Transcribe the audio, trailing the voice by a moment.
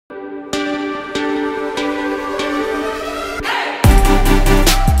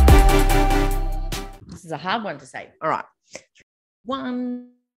This is a hard one to say. All right. One,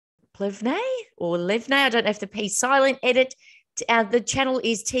 Plevne or Levne. I don't know if the P silent. Edit. The channel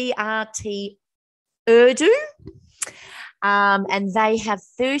is TRT Ertugrul. And they have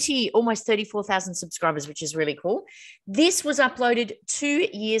almost 34,000 subscribers, which is really cool. This was uploaded 2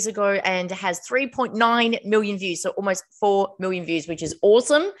 years ago and has 3.9 million views, so almost 4 million views, which is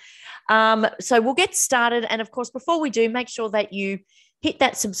awesome. So we'll get started. And, of course, before we do, make sure that you hit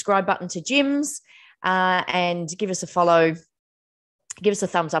that subscribe button to JIMBS and give us a follow. Give us a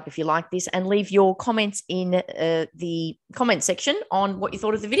thumbs up if you like this and leave your comments in the comment section on what you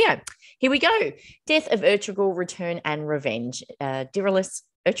thought of the video. Here we go. Death of Ertugrul, Return and Revenge. Dirilis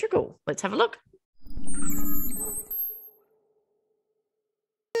Ertugrul. Let's have a look.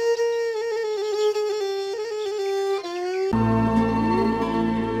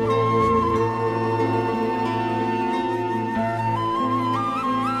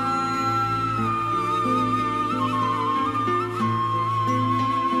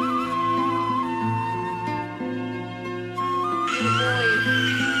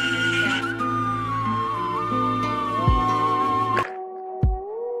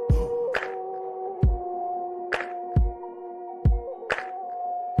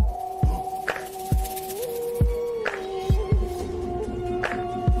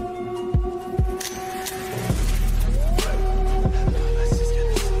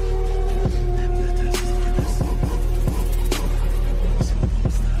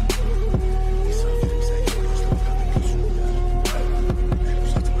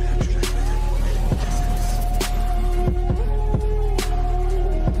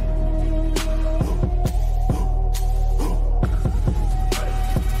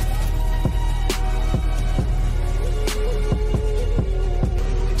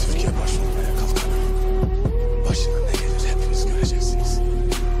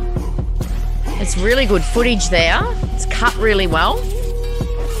 It's really good footage there. It's cut really well.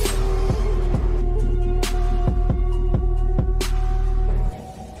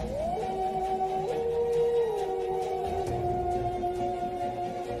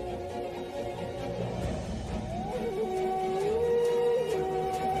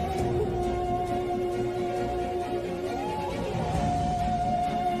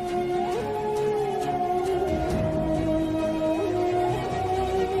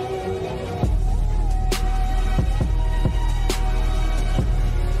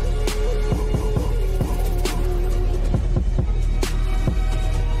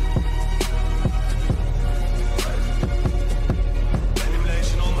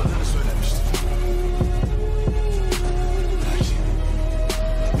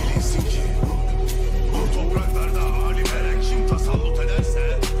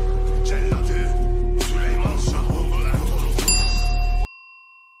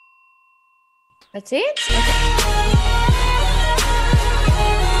 That's it? Okay.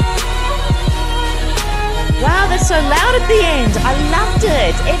 Wow, that's so loud at the end. I loved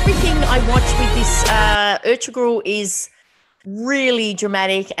it. Everything I watched with this Ertugrul is really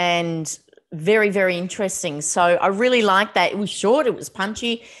dramatic and very, very interesting. So I really liked that. It was short. It was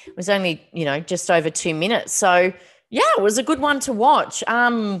punchy. It was only, just over 2 minutes. So, yeah, it was a good one to watch.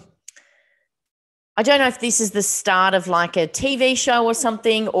 I don't know if this is the start of like a TV show or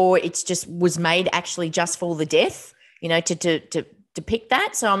something, or it's just was made actually just for the death, to depict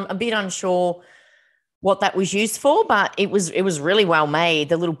that. So I'm a bit unsure what that was used for, but it was really well made.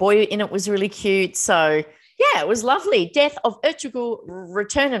 The little boy in it was really cute. So yeah, it was lovely. Death of Ertugrul,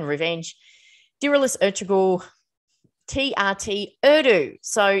 Return and Revenge. Dirilis Ertugrul, TRT Ertugrul.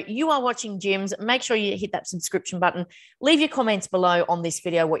 So you are watching JIMBS. Make sure you hit that subscription button. Leave your comments below on this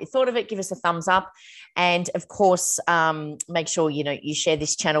video, what you thought of it. Give us a thumbs up. And of course, make sure, you share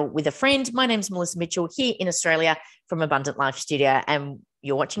this channel with a friend. My name's Melissa Mitchell here in Australia from Abundant Life Studio, and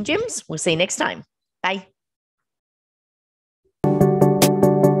you're watching JIMBS. We'll see you next time. Bye.